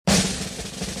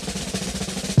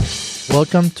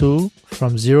Welcome to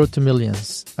From Zero to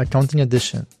Millions, Accounting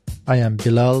Edition. I am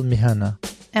Bilal Mihana.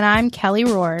 And I'm Kelly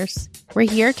Roars.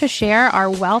 We're here to share our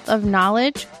wealth of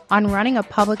knowledge on running a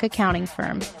public accounting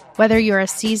firm. Whether you're a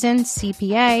seasoned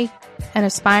CPA, an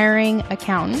aspiring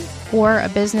accountant, or a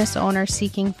business owner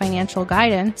seeking financial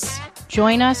guidance,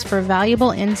 join us for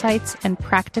valuable insights and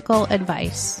practical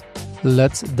advice.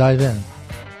 Let's dive in.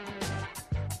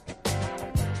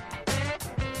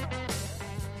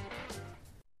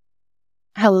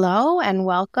 Hello and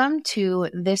welcome to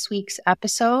this week's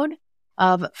episode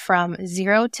of From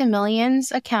Zero to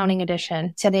Millions Accounting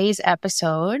Edition. Today's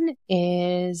episode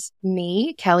is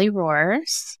me, Kelly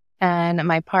Roars, and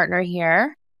my partner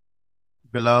here,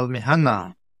 Bilal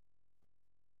Mihana.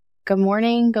 Good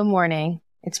morning. Good morning.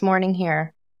 It's morning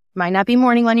here. Might not be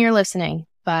morning when you're listening,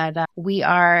 but we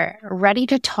are ready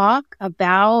to talk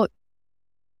about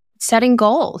setting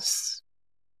goals.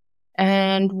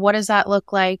 And what does that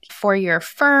look like for your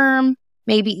firm?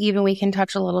 Maybe even we can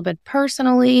touch a little bit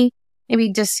personally,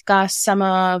 maybe discuss some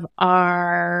of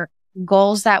our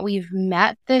goals that we've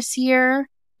met this year,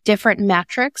 different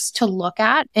metrics to look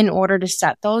at in order to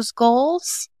set those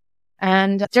goals.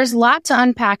 And there's a lot to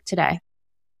unpack today.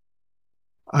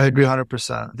 I agree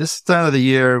 100%. This time of the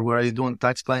year where you're doing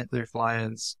tax planning for your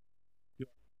clients,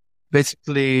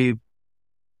 basically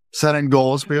setting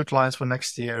goals for your clients for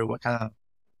next year, what kind of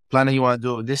planning you want to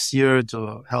do this year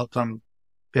to help them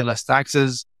pay less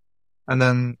taxes. And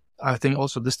then I think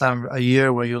also this time a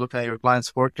year where you look at your clients'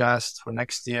 forecasts for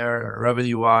next year,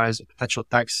 revenue-wise, potential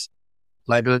tax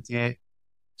liability.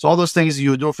 So all those things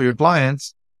you do for your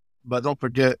clients, but don't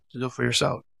forget to do for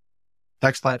yourself.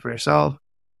 Tax plan for yourself,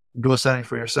 goal setting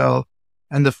for yourself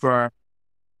and the firm,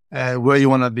 where you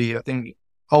want to be. I think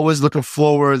always looking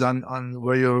forward on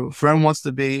where your firm wants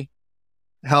to be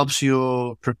helps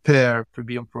you prepare for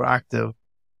being proactive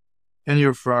in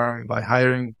your firm by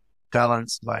hiring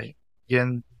talents, by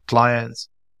getting clients,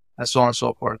 and so on and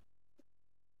so forth.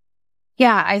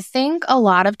 Yeah, I think a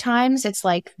lot of times it's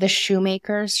like the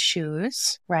shoemaker's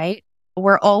shoes, right?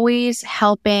 We're always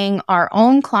helping our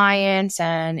own clients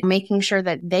and making sure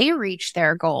that they reach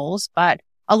their goals. But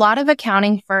a lot of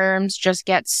accounting firms just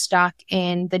get stuck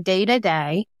in the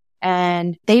day-to-day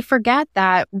and they forget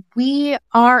that we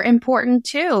are important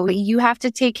too. You have to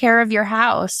take care of your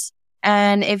house.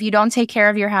 And if you don't take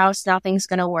care of your house, nothing's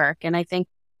going to work. And I think,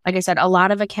 like I said, a lot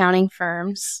of accounting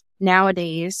firms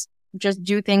nowadays just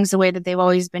do things the way that they've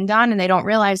always been done. And they don't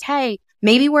realize, hey,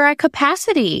 maybe we're at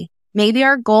capacity. Maybe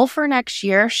our goal for next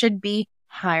year should be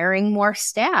hiring more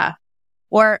staff.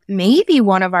 Or maybe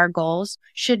one of our goals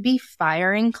should be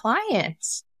firing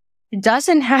clients. It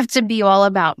doesn't have to be all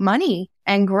about money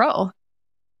and growth.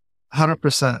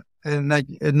 100%. And like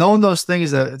knowing those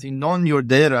things, that knowing your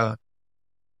data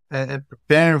and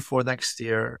preparing for next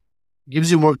year gives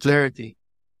you more clarity.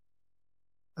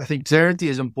 I think clarity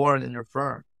is important in your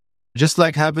firm. Just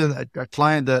like having a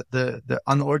client that the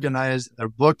unorganized, their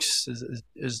books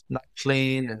is not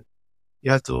clean, and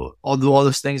you have to do all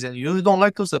those things, and you don't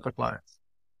like those type of clients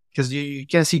because you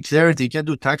can't see clarity. You can't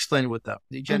do tax planning with them.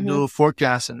 You can't do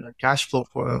forecasts and cash flow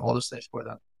for all those things for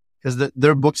them because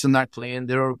their books are not clean.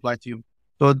 They don't reply to you.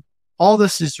 So all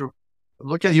this is to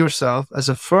look at yourself as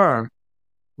a firm.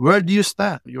 Where do you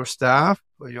stand? Your staff,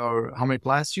 how many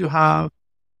clients you have.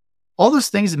 All those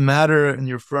things matter in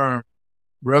your firm.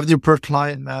 Revenue per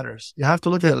client matters. You have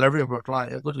to look at revenue per client.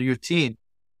 You have to look at your team.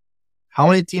 How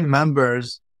many team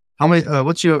members?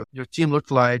 What's your team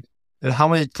look like? And how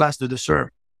many clients do they serve?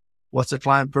 What's the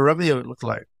client per revenue look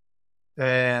like?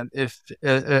 And if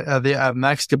they have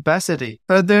max capacity,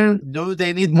 then do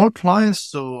they need more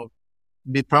clients to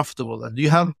be profitable? And if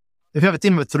you have a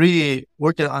team of 3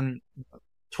 working on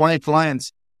 20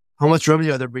 clients, how much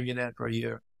revenue are they bringing in per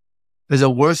year? Is it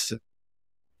worth it?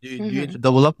 You need to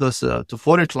double up those to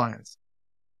 40 clients.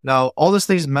 Now, all these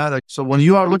things matter. So when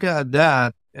you are looking at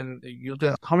that and you look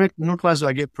at how many new clients do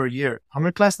I get per year? How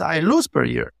many clients do I lose per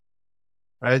year?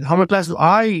 Right? How many clients do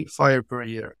I fire per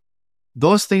year?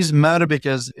 Those things matter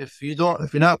because if you're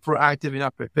not proactive, you're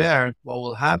not prepared, what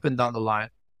will happen down the line?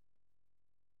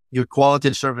 Your quality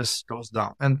of service goes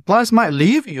down and clients might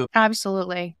leave you.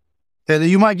 Absolutely. And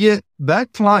you might get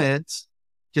bad clients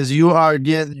because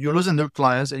you're losing their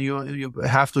clients and you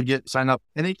have to sign up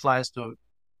any clients to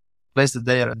place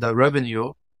the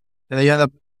revenue. And then you end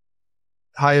up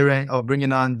hiring or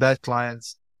bringing on bad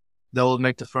clients that will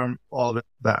make the firm all of it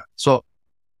bad. So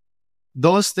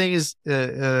those things,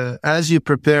 as you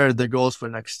prepare the goals for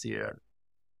next year,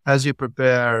 as you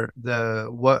prepare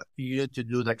what you need to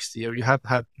do next year, you have to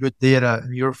have good data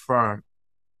in your firm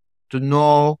to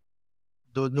know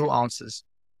the nuances,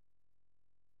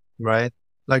 right?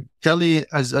 Like Kelly,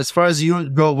 as far as you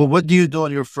go, well, what do you do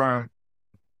on your firm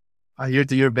on a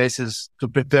year-to-year basis to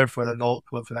prepare for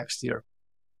for next year?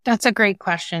 That's a great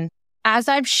question. As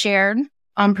I've shared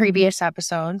on previous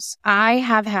episodes, I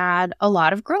have had a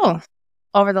lot of growth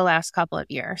over the last couple of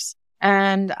years.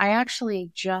 And I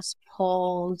actually just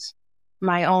pulled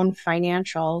my own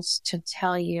financials to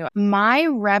tell you my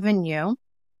revenue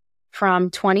from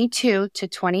 22 to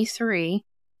 23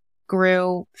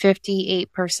 grew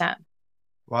 58%.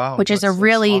 Wow. Which is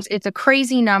awesome. It's a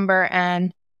crazy number,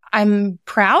 and I'm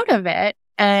proud of it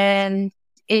and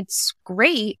it's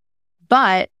great.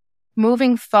 But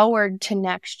moving forward to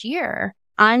next year,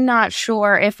 I'm not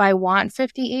sure if I want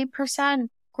 58%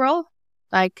 growth.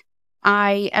 Like,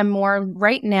 I am more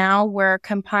right now, we're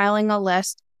compiling a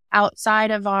list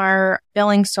outside of our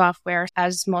billing software.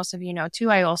 As most of you know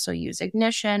too, I also use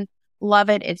Ignition. Love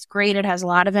it. It's great. It has a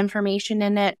lot of information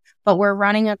in it, but we're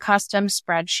running a custom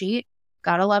spreadsheet.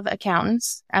 Gotta love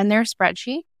accountants and their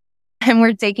spreadsheet. And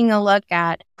we're taking a look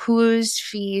at whose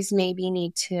fees maybe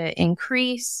need to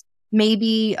increase.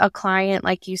 Maybe a client,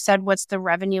 like you said, what's the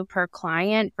revenue per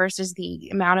client versus the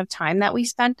amount of time that we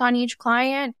spent on each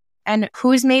client, and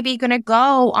who's maybe going to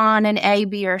go on an A,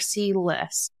 B, or C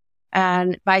list.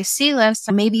 And by C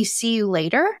list, maybe see you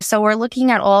later. So we're looking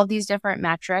at all of these different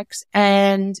metrics.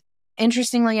 And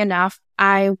interestingly enough,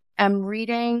 I am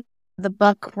reading the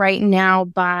book right now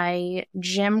by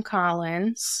Jim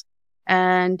Collins,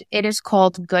 and it is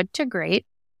called Good to Great.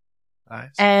 Nice.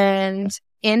 And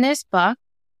in this book,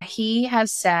 he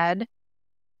has said,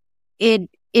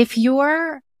 if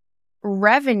your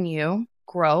revenue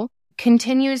growth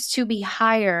continues to be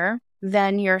higher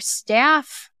than your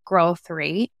staff growth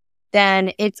rate,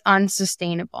 then it's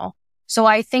unsustainable. So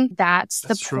I think that's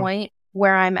the point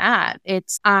where I'm at.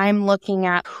 I'm looking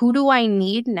at, who do I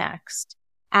need next?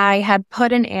 I had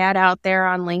put an ad out there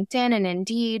on LinkedIn and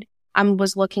Indeed. I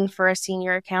was looking for a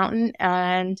senior accountant.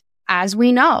 And as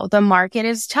we know, the market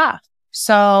is tough.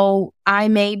 So I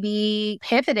may be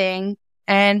pivoting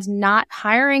and not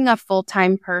hiring a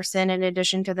full-time person in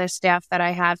addition to the staff that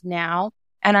I have now.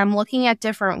 And I'm looking at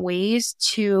different ways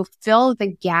to fill the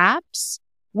gaps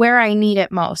where I need it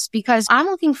most, because I'm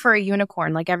looking for a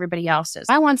unicorn like everybody else is.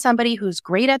 I want somebody who's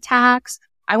great at tax.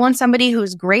 I want somebody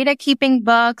who's great at keeping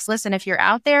books. Listen, if you're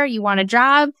out there, you want a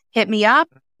job, hit me up.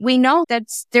 We know that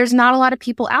there's not a lot of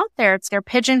people out there. They're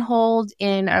pigeonholed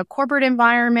in a corporate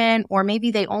environment, or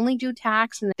maybe they only do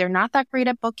tax and they're not that great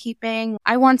at bookkeeping.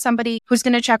 I want somebody who's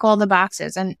going to check all the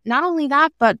boxes. And not only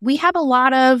that, but we have a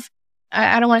lot of,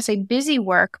 I don't want to say busy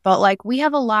work, but like we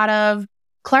have a lot of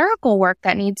clerical work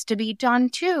that needs to be done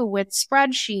too with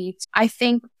spreadsheets. I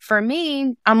think for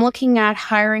me, I'm looking at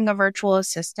hiring a virtual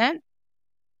assistant.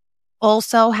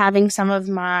 Also having some of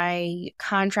my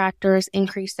contractors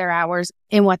increase their hours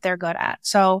in what they're good at.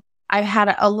 So I've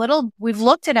had we've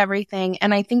looked at everything,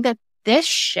 and I think that this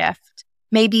shift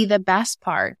may be the best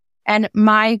part. And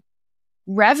my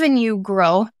revenue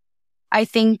growth, I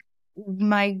think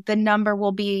the number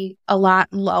will be a lot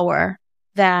lower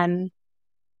than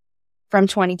from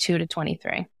 22 to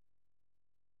 23.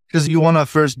 Because you want to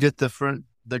first get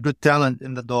the good talent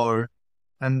in the door,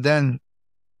 and then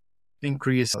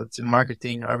increase in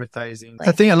marketing, advertising.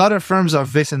 I think a lot of firms are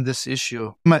facing this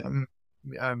issue.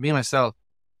 Myself,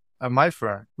 my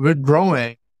firm, we're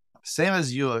growing, same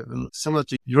as you, similar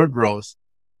to your growth.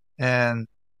 And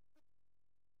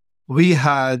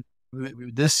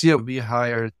this year we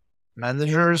hired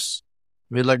managers.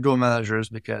 We let go managers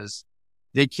because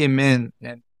they came in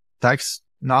and tax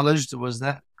knowledge was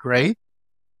not great.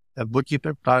 The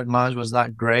bookkeeping product knowledge was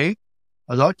not great.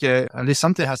 I was like, okay, at least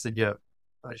something has to give.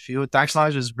 If your tax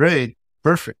knowledge is great,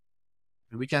 perfect.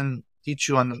 We can teach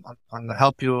you on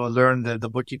help you learn the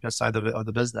bookkeeping side of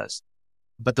the business.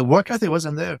 But the work ethic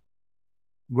wasn't there.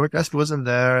 Work ethic wasn't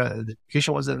there. The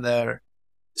education wasn't there.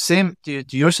 Same to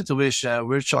your situation.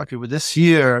 We're talking with this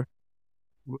year,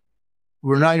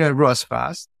 we're not going to grow as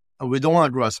fast, and we don't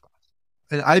want to grow as fast.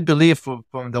 And I believe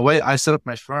from the way I set up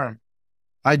my firm,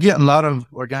 I get a lot of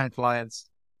organic clients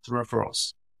through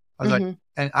referrals. I was like,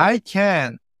 and I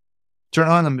can turn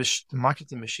on the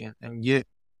marketing machine and get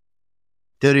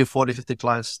 30, 40, 50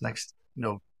 clients next,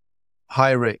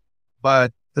 high rate.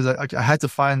 But I had to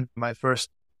find my first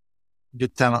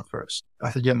good talent first. I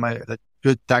had to get the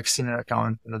good tax senior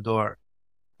accountant in the door,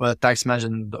 or the tax manager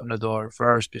in the door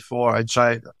first before I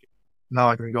tried.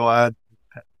 Now I can go ahead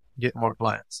and get more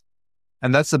clients.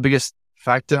 And that's the biggest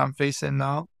factor I'm facing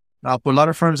now. Now, for a lot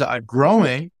of firms that are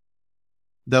growing,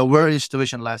 that were in a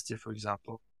situation last year, for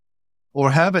example, or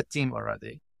have a team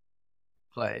already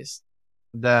placed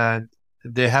that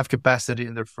they have capacity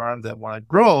in their firm that want to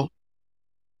grow,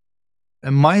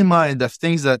 in my mind, the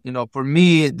things that, for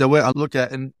me, the way I look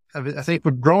at, and I think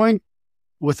we're growing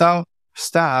without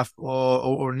staff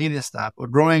or needing staff, or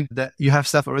growing that you have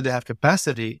staff already have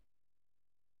capacity.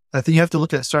 I think you have to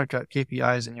look at certain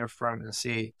KPIs in your firm and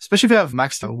see, especially if you have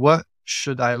maxed out, what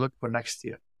should I look for next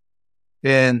year?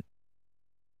 And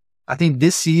I think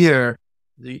this year,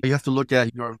 you have to look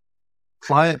at your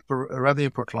revenue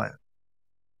per client.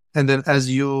 And then as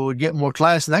you get more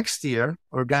clients next year,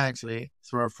 organically,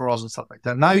 through referrals and stuff like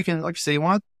that, now you can say,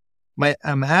 what? My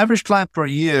average client per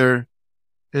year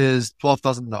is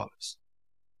 $12,000.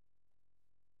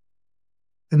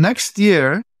 The next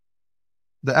year,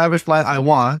 the average client I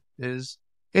want is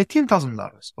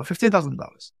 $18,000 or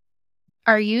 $15,000.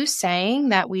 Are you saying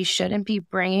that we shouldn't be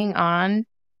bringing on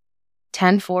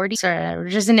 1040 or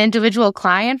just an individual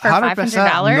client for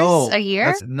 $500 a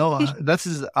year?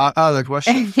 That's out of the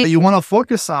question. What you want to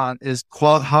focus on is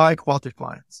high quality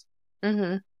clients.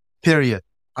 Mm-hmm. Period.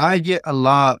 I get a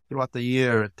lot throughout the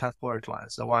year, 1040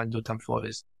 clients. I want to do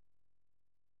 1040s.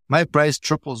 My price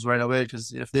triples right away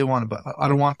because if they want it, but I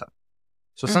don't want that.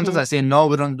 So sometimes I say, no,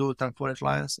 we don't do 1040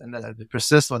 clients. And then they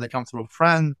persist or they come through a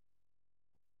friend.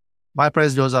 My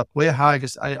price goes up way high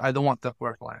because I don't want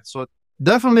 1040 clients. So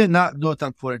definitely not do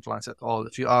 1040 clients at all.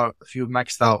 If you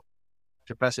maxed out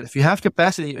capacity, if you have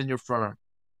capacity in your firm,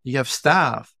 you have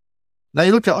staff. Now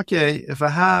you look at, okay, if I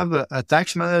have a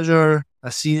tax manager,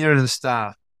 a senior, and a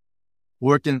staff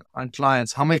working on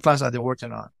clients, how many clients are they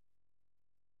working on?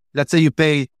 Let's say you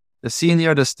pay the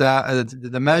senior, the staff,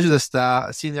 the manager, the staff,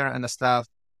 a senior, and the staff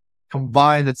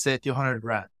combined, let's say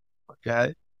 $200,000,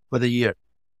 okay, for the year.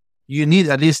 You need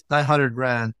at least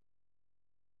 $900,000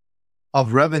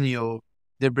 of revenue.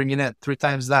 They're bringing in 3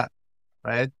 times that,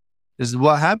 right? Because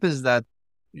what happens is that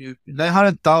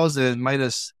 900,000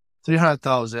 minus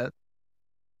 300,000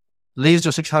 leaves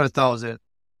you 600,000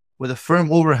 with a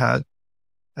firm overhead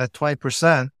at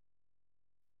 20%,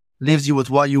 leaves you with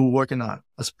what you were working on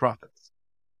as profits.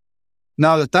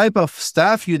 Now, the type of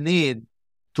staff you need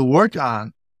to work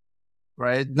on,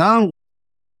 right? Now,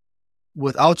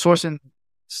 with outsourcing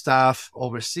staff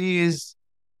overseas,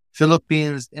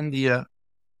 Philippines, India,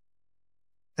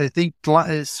 I think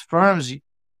firms,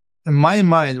 in my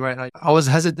mind, right, like I was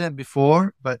hesitant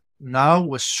before, but now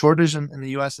with shortage in the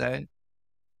USA,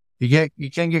 you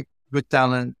can't get good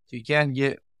talent. You can't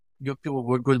get good people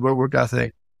with good work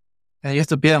ethic, and you have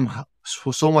to pay them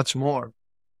for so much more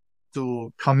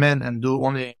to come in and do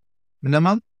only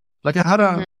minimum. Like I had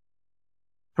a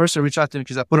person reach out to me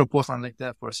because I put a post on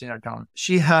LinkedIn for a senior accountant.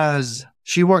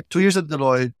 She worked 2 years at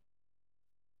Deloitte,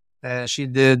 and she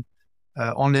did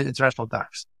only international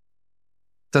tax,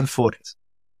 1040s.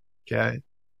 Okay.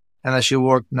 And then she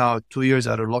worked now 2 years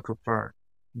at a local firm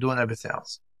doing everything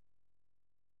else.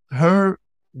 Her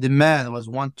demand was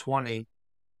 120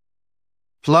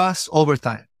 plus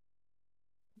overtime.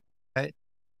 Okay.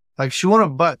 Like she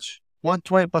wouldn't budge,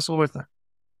 120 plus overtime.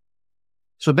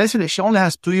 So basically she only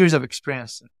has 2 years of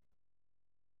experience.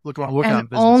 Working on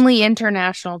business. Only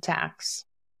international tax.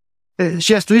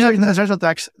 She has 2 years of international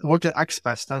tax, worked at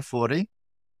Expats, 1040,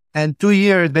 and 2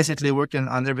 years basically working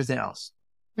on everything else.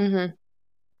 Mm-hmm.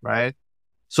 Right?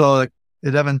 So like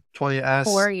 1120S,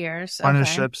 4 years.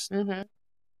 partnerships, okay.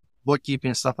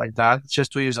 bookkeeping, stuff like that. It's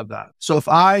just 2 years of that. So if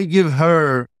I give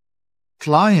her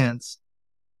clients,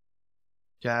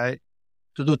 okay,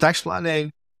 to do tax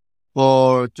planning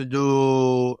or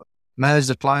to manage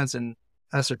the clients and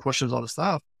answer questions, all the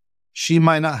stuff, she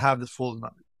might not have the full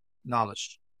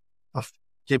knowledge of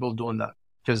capable of doing that.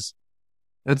 Because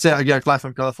let's say I get a client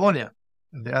from California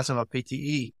and they ask them about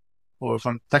PTE, or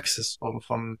from Texas, or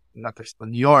from not Texas, but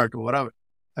New York, or whatever.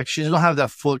 Like she doesn't have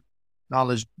that full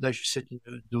knowledge that she sit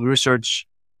to do research,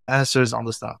 answers on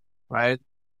the stuff, right?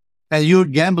 And you're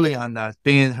gambling on that,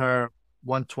 paying her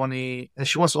 120, and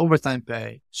she wants overtime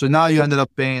pay. So now you ended up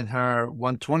paying her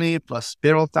 120 plus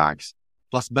payroll tax,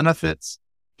 plus benefits,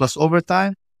 plus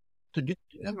overtime to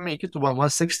make it to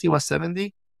 160,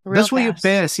 170. That's what you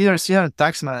pay a senior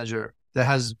tax manager that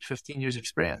has 15 years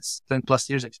experience, 10 plus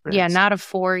years experience. Yeah, not a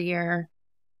 4-year.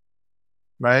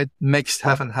 Right? Makes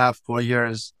half and half, 4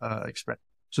 years experience.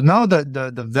 So now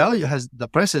the value the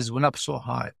prices went up so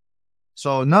high.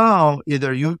 So now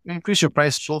either you increase your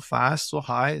price so fast, so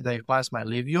high that your clients might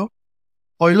leave you,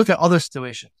 or you look at other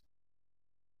situations.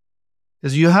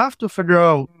 Because you have to figure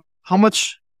out how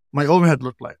much my overhead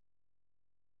look like.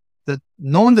 That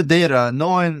knowing the data,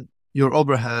 knowing your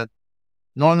overhead,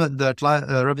 knowing the client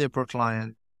revenue per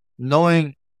client,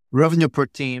 knowing revenue per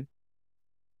team,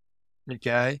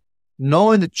 okay,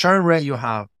 knowing the churn rate you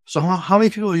have. So how many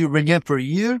people you bring in per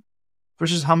year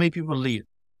versus how many people leave.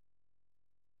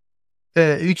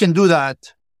 You can do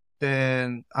that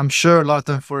And I'm sure a lot of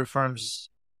time for firms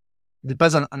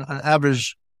depends on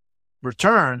average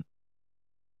return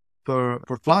per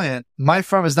client. My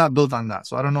firm is not built on that.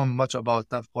 So I don't know much about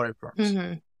that for firms.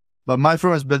 Mm-hmm. But my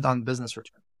firm is built on business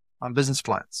return, on business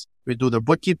clients. We do the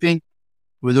bookkeeping,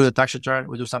 we do the tax return,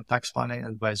 we do some tax planning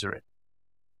and advisory.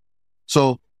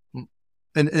 So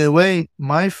in a way,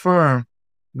 my firm,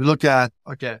 we look at,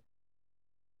 okay,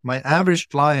 my average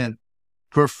client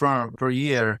per firm per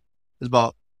year is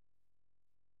about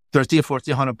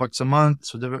 $1,300-$1,400 a month.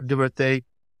 So give or take,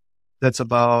 that's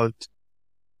about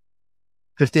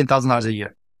 $15,000 a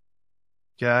year.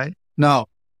 Okay. Now,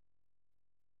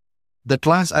 the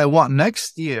clients I want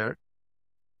next year,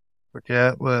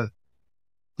 okay, well,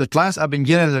 the clients I've been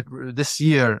getting this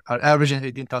year are averaging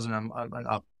 18,000 and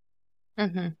up.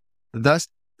 Mm-hmm. That's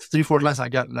 3-4 clients I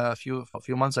got a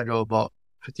few months ago, about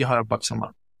 $1,500 a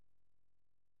month.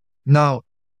 Now,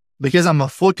 because I'm a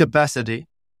full capacity,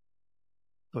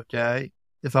 okay,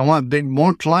 if I want to bring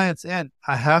more clients in,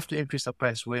 I have to increase the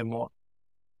price way more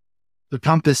to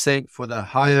compensate for the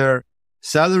higher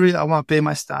salary I want to pay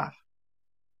my staff.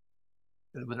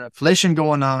 With inflation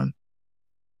going on,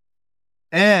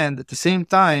 and at the same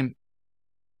time,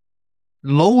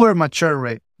 lower my churn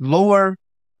rate, lower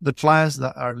the clients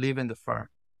that are leaving the firm,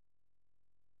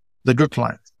 the good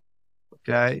clients,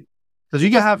 okay? Because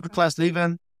you can have good clients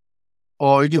leaving,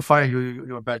 or you can fire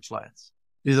your bad clients,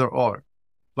 either or.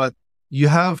 But you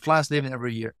have clients leaving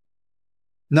every year.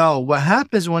 Now, what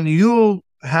happens when you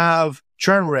have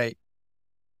churn rate,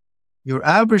 your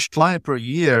average client per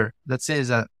year, let's say, is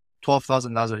at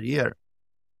 $12,000 a year,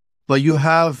 but you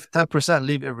have 10%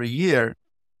 leave every year,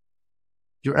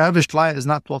 your average client is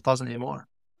not 12,000 anymore.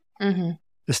 Mm-hmm.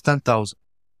 It's 10,000.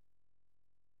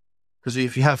 Because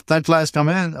if you have 10 clients come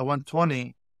in at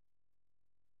 120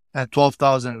 and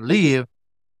 12,000 leave,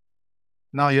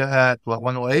 now you're at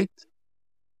 108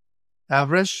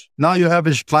 average. Now your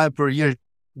average client per year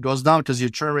goes down because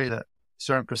your churn rate at a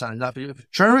certain percentage. Now, if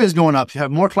churn rate is going up, you have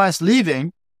more clients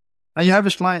leaving, and your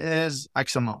average client is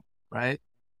X amount, right?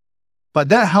 But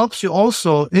that helps you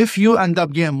also if you end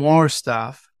up getting more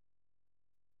staff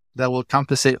that will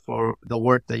compensate for the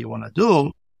work that you want to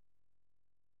do.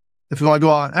 If you want to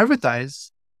go out and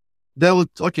advertise, they will,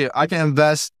 okay, I can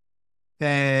invest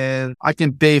and I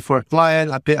can pay for a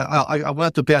client. I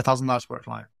want to pay $1,000 for a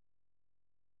client.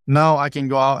 Now I can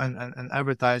go out and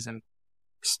advertise and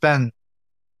spend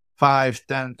 $5,000,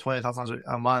 $10,000, $20,000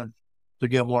 a month to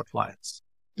get more clients.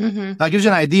 Mm-hmm. That gives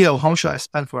you an idea of how much I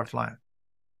spend for a client.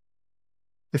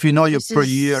 If you know your per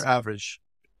year average.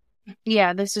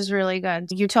 Yeah, this is really good.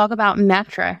 You talk about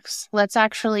metrics. Let's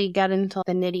actually get into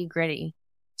the nitty gritty.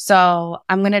 So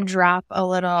I'm going to drop a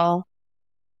little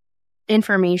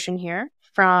information here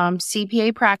from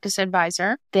CPA Practice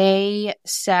Advisor. They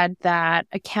said that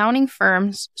accounting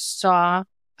firms saw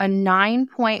a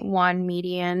 9.1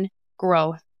 median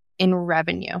growth in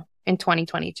revenue in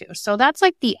 2022. So that's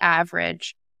like the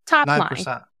average top 9%.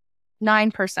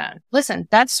 line. 9%. Listen,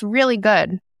 that's really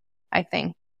good, I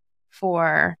think,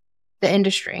 for the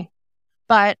industry.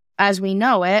 But as we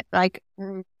know it, like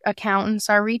accountants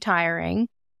are retiring,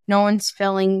 no one's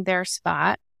filling their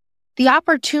spot. The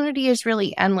opportunity is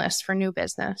really endless for new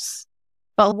business.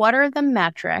 But what are the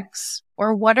metrics,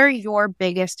 or what are your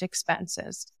biggest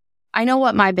expenses? I know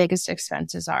what my biggest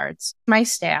expenses are. It's my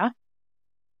staff,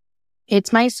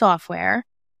 it's my software,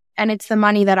 and it's the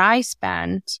money that I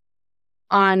spend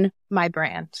on my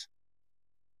brand.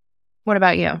 What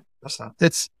about you?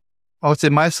 I would say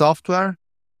my softwares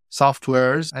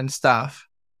and staff,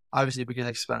 obviously because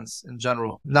expense in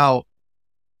general. Now,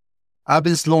 I've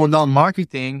been slowing down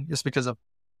marketing just because of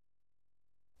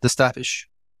the staff issue.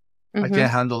 Mm-hmm. I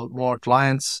can't handle more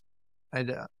clients.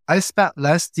 And I spent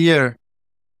last year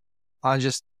on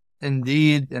just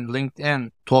Indeed and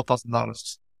LinkedIn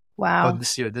 $12,000. Wow.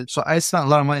 This year. So I spent a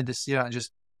lot of money this year and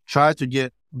just tried to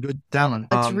get good talent.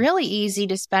 It's really easy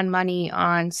to spend money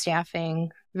on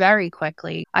staffing very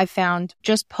quickly. I found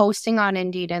just posting on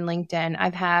Indeed and LinkedIn,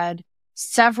 I've had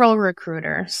several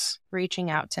recruiters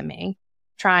reaching out to me,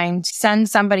 trying to send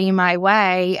somebody my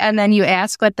way. And then you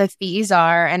ask what the fees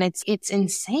are, and it's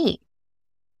insane.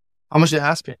 How much did you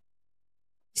ask me?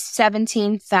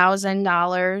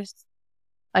 $17,000,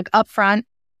 like upfront.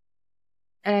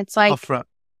 And it's like upfront.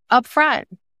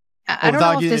 I don't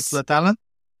know if this... the talent?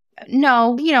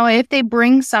 No, if they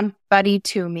bring somebody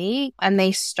to me and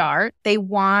they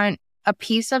want a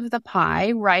piece of the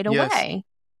pie right away.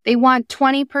 They want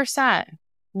 20%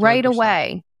 right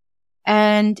away.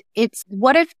 And it's,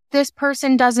 what if this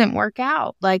person doesn't work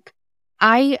out? Like,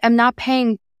 I am not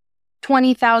paying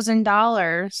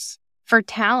 $20,000 for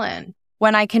talent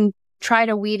when I can try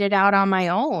to weed it out on my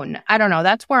own. I don't know.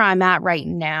 That's where I'm at right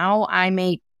now. I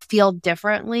may feel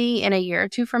differently in a year or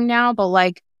two from now, but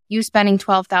like you spending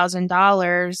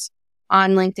 $12,000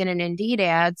 on LinkedIn and Indeed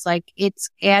ads, like it's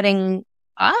adding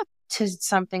up to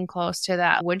something close to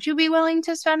that. Would you be willing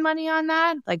to spend money on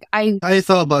that? Like I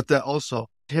thought about that also.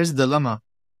 Here's the dilemma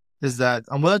is that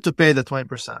I'm willing to pay the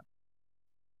 20%.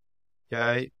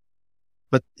 Okay.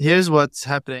 But here's what's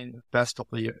happening in the past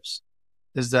couple of years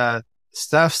is that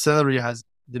staff salary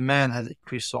demand has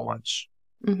increased so much.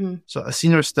 Mm-hmm. So a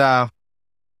senior staff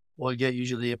will get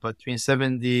usually between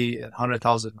 70 and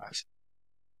 100,000 max.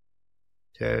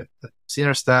 Okay. A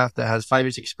senior staff that has 5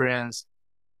 years experience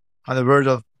on the verge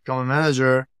of becoming a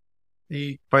manager,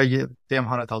 you probably pay them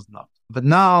 $100,000. But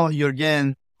now you're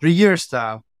getting 3-year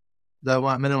staff that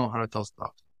want minimum $100,000.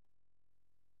 All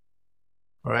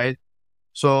right.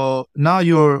 So now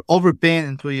you're overpaying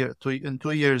in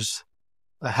 2 years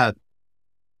ahead.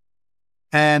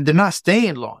 And they're not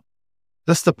staying long.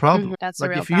 That's the problem. Mm-hmm. That's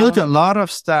like a real if you problem. look at a lot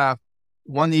of staff,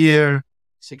 1 year,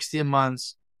 16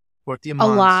 months, 14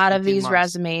 months. A lot of 18 these months.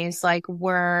 resumes, like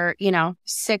were,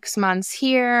 6 months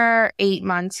here, 8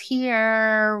 months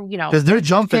here, Because they're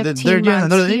jumping, they're 15 getting months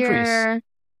another here. increase.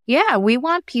 Yeah, we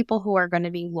want people who are going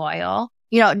to be loyal.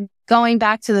 Going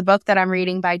back to the book that I'm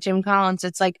reading by Jim Collins,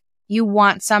 it's like you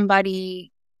want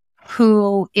somebody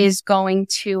who is going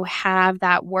to have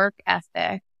that work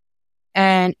ethic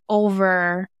and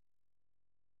over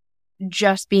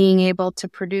just being able to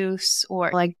produce,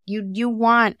 or like you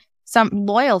want some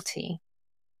loyalty.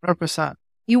 100%.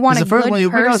 You want a the first good when you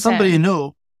bring out person. somebody you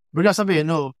know, it's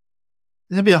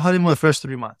going to be a honeymoon the first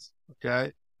 3 months.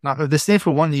 Okay. Now, if they stay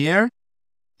for 1 year,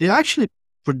 they actually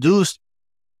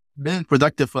been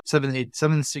productive for 6,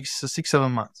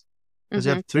 7 months. Because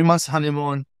you have 3 months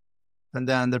honeymoon, and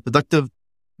then they're productive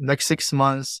next 6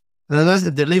 months. And then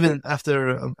if they're leaving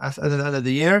after the end of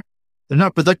the year, they're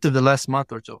not productive the last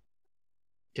month or two.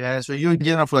 Okay. So you're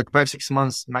getting up for like 5-6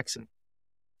 months maximum.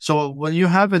 So when you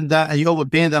have that and you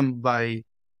overpay them by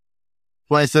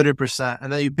 20-30%,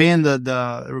 and then you pay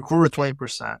the recruiter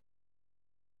 20%.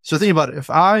 So think about it. If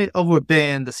I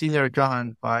overpay the senior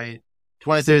accountant by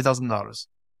 $20,000-$30,000,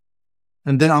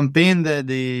 and then I'm paying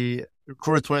the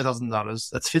recruiter $20,000,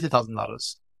 that's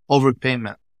 $50,000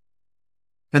 overpayment.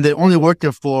 And they only work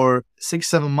there for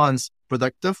 6-7 months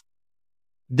productive.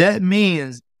 That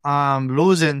means I'm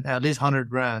losing at least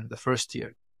 $100,000 the first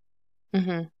year.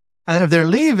 Mm-hmm. And if they're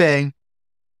leaving,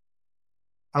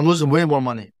 I'm losing way more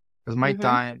money because my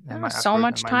time and my effort so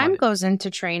much and my time money. goes into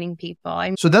training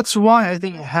people. So that's why I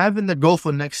think having the goal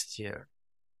for next year,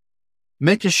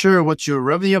 making sure what your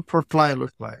revenue per client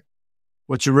look like,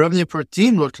 what your revenue per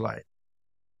team look like,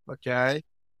 okay?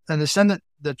 Understand that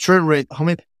the churn rate, how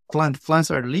many clients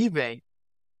are leaving,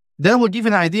 that will give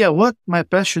you an idea what my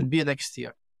price should be next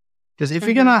year. Because if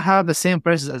you're going to have the same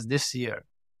prices as this year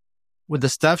with the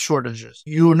staff shortages,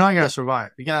 you're not going to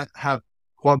survive. You're going to have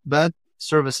bad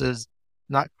services,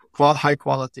 not high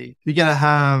quality. You're going to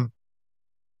have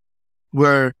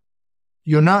where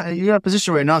you're in a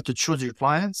position right now to choose your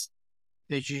clients.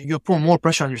 You put more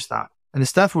pressure on your staff, and the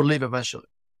staff will leave eventually,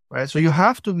 right? So you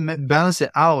have to balance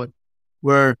it out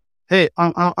where, hey,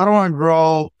 I don't want to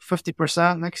grow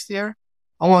 50% next year.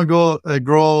 I want to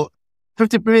grow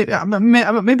 50.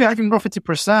 Maybe I can grow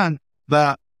 50%,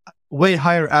 but way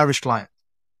higher average client.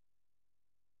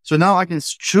 So now I can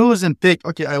choose and pick.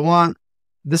 Okay,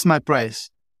 this is my price,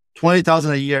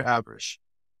 $20,000 a year average.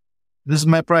 This is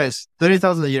my price,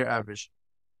 $30,000 a year average.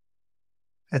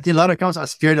 I think a lot of accounts are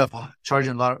scared of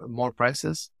charging a lot more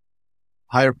prices,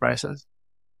 higher prices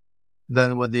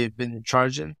than what they've been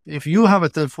charging. If you have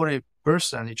a 40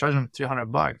 person, you charge them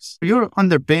 $300. You're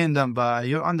underpaying them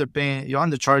you're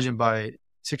undercharging by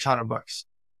 $600.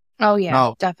 Oh yeah,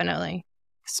 now, definitely.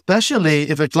 Especially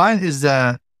if a client has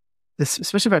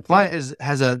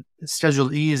a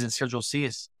Schedule E's and Schedule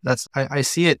C's. I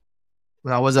see it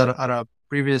when I was at a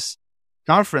previous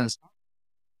conference.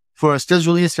 For a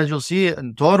Schedule E, Schedule C,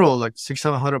 in total, like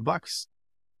 $600-$700.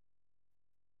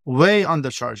 Way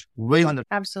undercharged.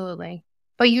 Absolutely.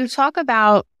 But you talk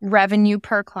about revenue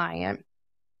per client.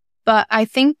 But I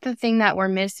think the thing that we're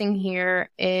missing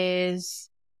here is,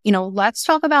 let's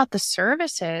talk about the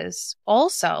services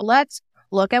also. Let's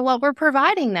look at what we're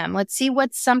providing them. Let's see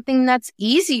what's something that's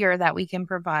easier that we can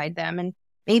provide them. And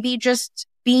maybe just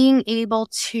being able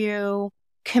to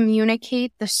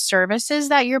communicate the services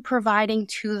that you're providing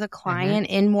to the client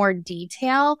in more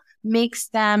detail makes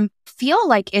them feel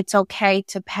like it's okay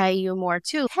to pay you more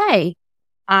too. Hey,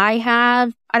 I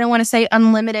don't want to say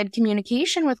unlimited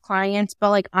communication with clients,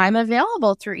 but like I'm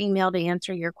available through email to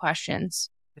answer your questions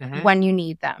when you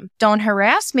need them. Don't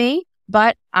harass me.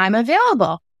 but I'm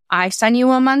available. I send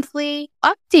you a monthly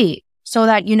update so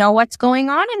that you know what's going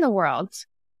on in the world.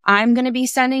 I'm going to be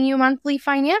sending you monthly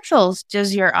financials.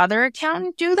 Does your other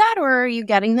accountant do that, or are you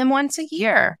getting them once a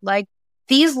year? Like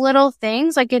these little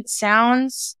things, like it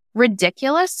sounds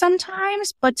ridiculous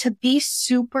sometimes, but to be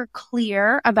super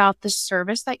clear about the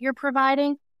service that you're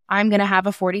providing, I'm going to have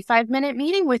a 45-minute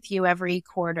meeting with you every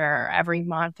quarter, every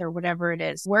month, or whatever it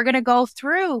is. We're going to go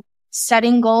through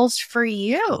setting goals for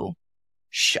you.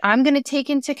 I'm going to take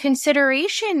into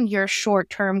consideration your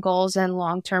short-term goals and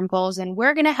long-term goals, and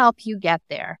we're going to help you get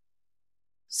there.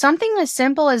 Something as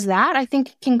simple as that, I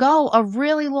think, can go a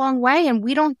really long way, and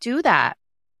we don't do that.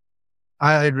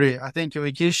 I agree. I think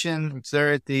communication,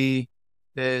 clarity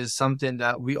is something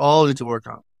that we all need to work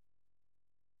on.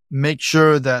 Make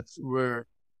sure that we're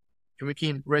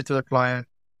communicating right to the client,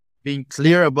 being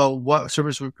clear about what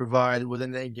service we provide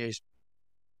within the engagement,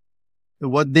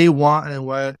 what they want and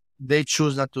what they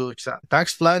choose not to accept.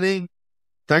 Tax planning,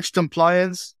 tax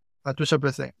compliance are two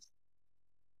separate things.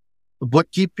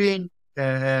 Bookkeeping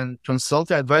and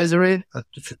consulting advisory are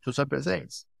two separate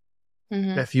things.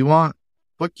 Mm-hmm. If you want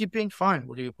bookkeeping, fine,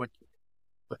 we'll do your bookkeeping.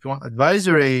 But if you want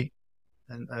advisory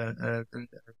and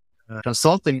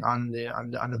consulting on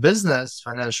the business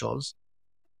financials,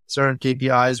 certain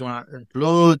KPIs you want to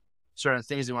include, certain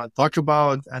things you want to talk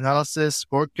about, analysis,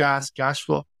 forecast, cash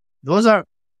flow, those are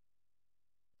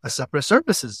separate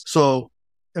services. So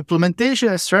implementation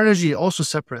and strategy also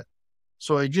separate.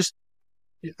 So I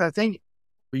think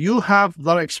you have a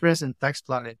lot of experience in tax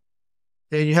planning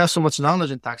and you have so much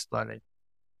knowledge in tax planning.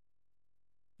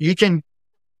 You've been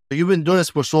doing this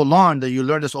for so long that you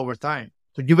learn this over time.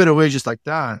 To give it away just like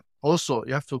that, also,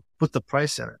 you have to put the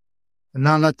price in it and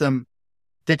not let them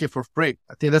take it for free.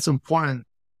 I think that's important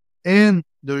in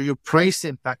your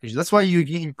pricing package. That's why you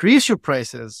increase your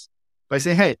prices by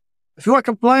saying, hey, if you want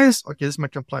compliance, okay, this is my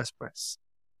compliance price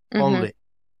only.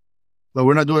 But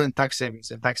we're not doing it in tax savings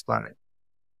and tax planning.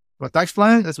 But tax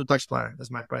planning, that's what tax planning.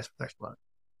 That's my price for tax planning.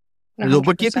 You do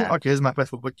bookkeeping, okay, here's my price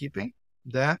for bookkeeping.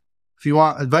 That. If you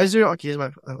want advisory, okay, here's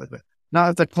my advice. Now,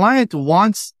 if the client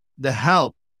wants the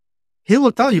help, he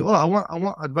will tell you, oh, I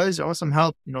want advisory, I want some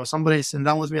help. Somebody sitting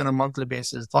down with me on a monthly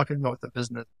basis, talking about the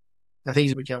business, the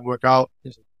things we can work out,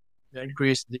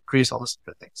 increase, decrease, all those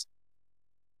different things.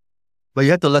 But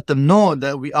you have to let them know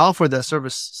that we offer that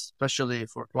service, especially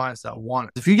for clients that want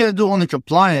it. If you're going to do only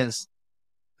compliance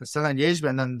instead of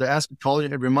engagement, and they call you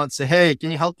every month, say, hey, can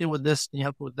you help me with this? Can you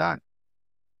help me with that?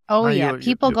 Oh, yeah.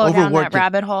 People go down that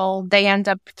rabbit hole. They end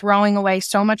up throwing away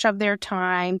so much of their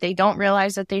time. They don't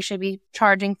realize that they should be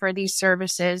charging for these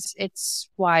services. It's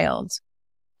wild.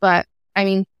 But I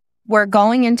mean, we're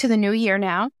going into the new year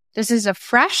now. This is a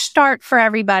fresh start for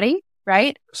everybody,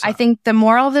 right? I think the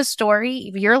moral of the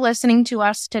story, if you're listening to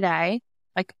us today,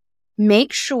 like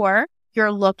make sure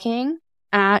you're looking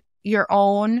at your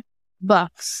own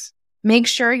books. Make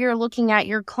sure you're looking at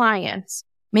your clients.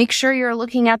 Make sure you're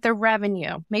looking at the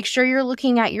revenue. Make sure you're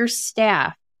looking at your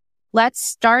staff. Let's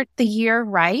start the year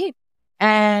right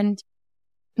and,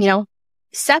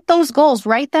 set those goals,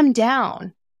 write them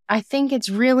down. I think it's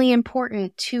really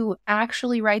important to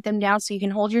actually write them down so you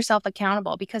can hold yourself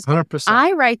accountable, because 100%.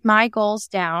 I write my goals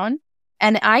down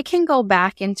and I can go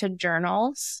back into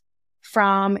journals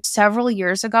from several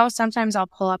years ago. Sometimes I'll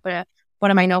pull up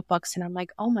one of my notebooks and I'm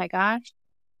like, oh my gosh,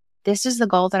 this is the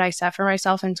goal that I set for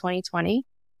myself in 2020.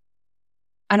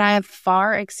 And I have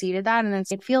far exceeded that. And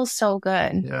it feels so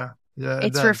good. Yeah.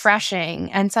 It's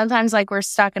refreshing. And sometimes like we're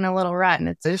stuck in a little rut.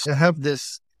 And I have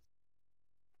this,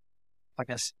 I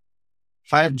guess,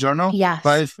 5 journal, yes.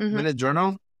 5-minute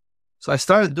journal. So I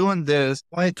started doing this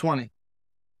 2020.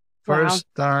 First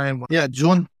time. Yeah.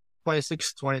 June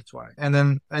 26, 2020.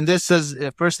 And this says,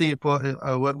 first thing you put,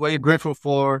 what you're grateful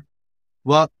for,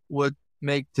 what would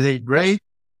make today great,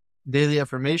 daily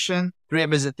affirmation, 3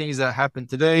 amazing things that happened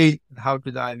today, and how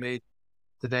could I make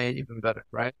today even better,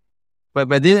 right? But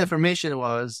my daily affirmation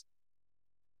was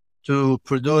to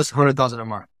produce 100,000 a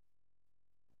month.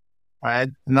 Right?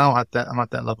 Now I'm at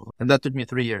that level. And that took me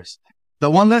 3 years. The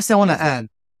one last thing I want to add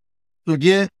to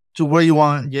get to where you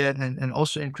want to get and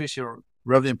also increase your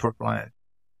revenue per client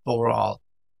overall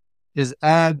is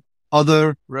add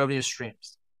other revenue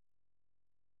streams.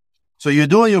 So you're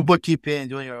doing your bookkeeping,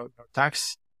 doing your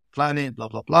tax planning, blah,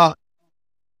 blah, blah.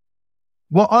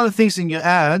 What other things can you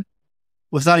add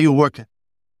without you working?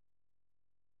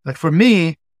 Like for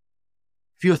me,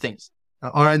 few things.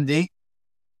 R&D.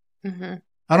 Mm-hmm.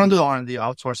 I don't do R&D, I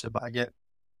outsource it, but I get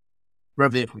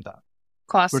revenue from that.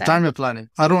 Cost retirement planning.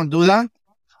 I don't do that.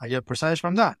 I get a percentage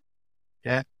from that.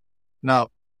 Okay. Now,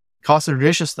 cost and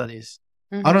ratio studies.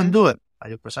 Mm-hmm. I don't do it. I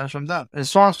get percentage from them, and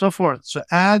so on and so forth. So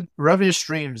add revenue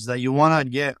streams that you want to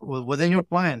get within your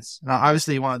clients. Now,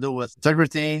 obviously, you want to do it with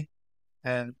integrity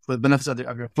and for the benefits of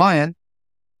your client.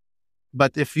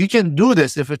 But if you can do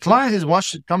this, if a client is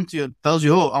watching, come to you and tells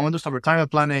you, oh, I want to do some retirement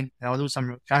planning, and I want to do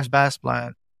some cash balance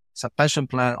plan, some pension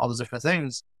plan, all those different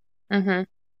things,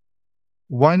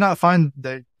 why not find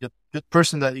the good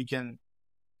person that you can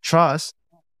trust,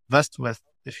 invest with,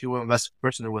 if you will invest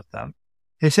personally with them?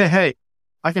 They say, hey,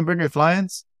 I can bring your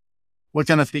clients. What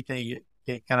kind of fee can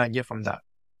I get from that?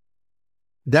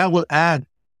 That will add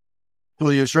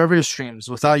to your revenue streams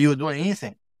without you doing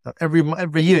anything.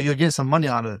 Every year you get some money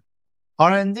out of it.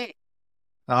 R&D.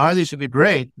 Now, R&D should be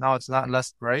great. Now it's not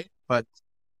less great, but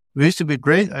we used to be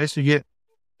great. I used to get,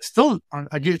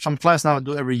 I get some clients now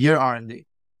do every year R&D.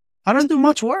 I don't do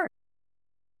much work.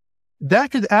 That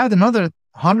could add another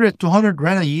 100, 200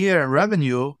 grand a year in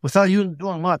revenue without you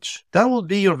doing much. That will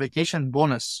be your vacation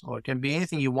bonus, or it can be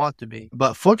anything you want to be.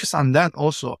 But focus on that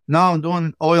also. Now I'm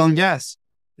doing oil and gas.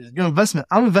 It's good investment.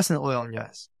 I'm investing in oil and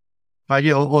gas. If I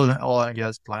get oil and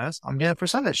gas clients, I'm getting a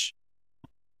percentage.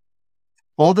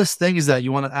 All these things that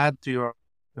you want to add to your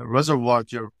reservoir,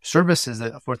 to your services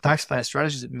that for tax planning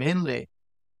strategies, mainly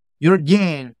you're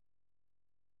getting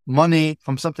money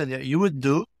from something that you would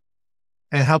do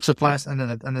and helps the clients at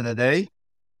the end of the day,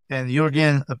 and you're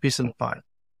getting a piece of the pie.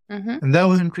 And that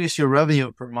will increase your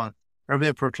revenue per month,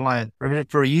 revenue per client, revenue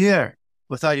per year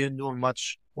without you doing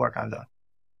much work on that.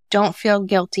 Don't feel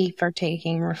guilty for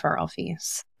taking referral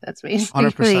fees. That's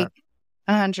basically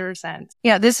 100%.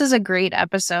 Yeah, this is a great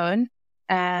episode.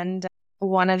 And I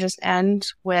want to just end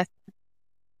with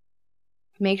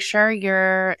make sure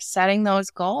you're setting those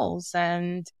goals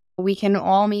and we can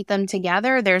all meet them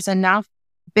together. There's enough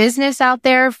business out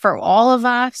there for all of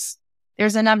us.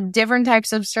 There's enough different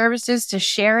types of services to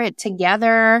share it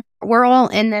together. We're all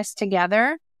in this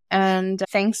together. And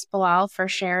thanks, Bilal, for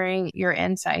sharing your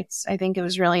insights. I think it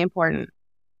was really important.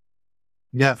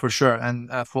 Yeah, for sure. And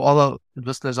for all of the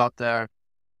listeners out there,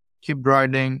 keep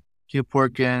grinding, keep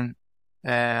working,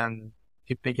 and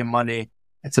keep making money.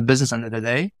 It's a business end of the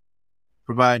day.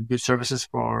 Provide good services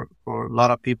for a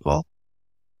lot of people.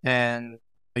 And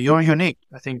you're unique.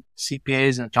 I think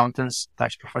CPAs and accountants,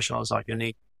 tax professionals are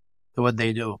unique to what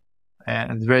they do.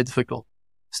 And it's very difficult.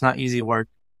 It's not easy work.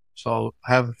 So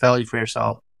have value for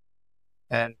yourself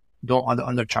and don't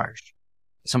undercharge.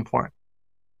 It's important.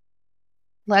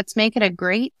 Let's make it a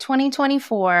great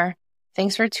 2024.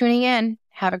 Thanks for tuning in.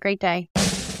 Have a great day.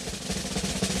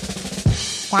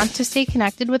 Want to stay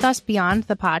connected with us beyond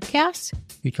the podcast?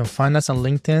 You can find us on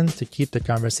LinkedIn to keep the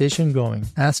conversation going,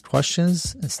 ask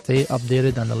questions, and stay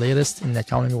updated on the latest in the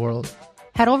accounting world.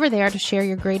 Head over there to share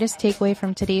your greatest takeaway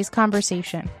from today's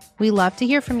conversation. We love to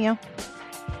hear from you.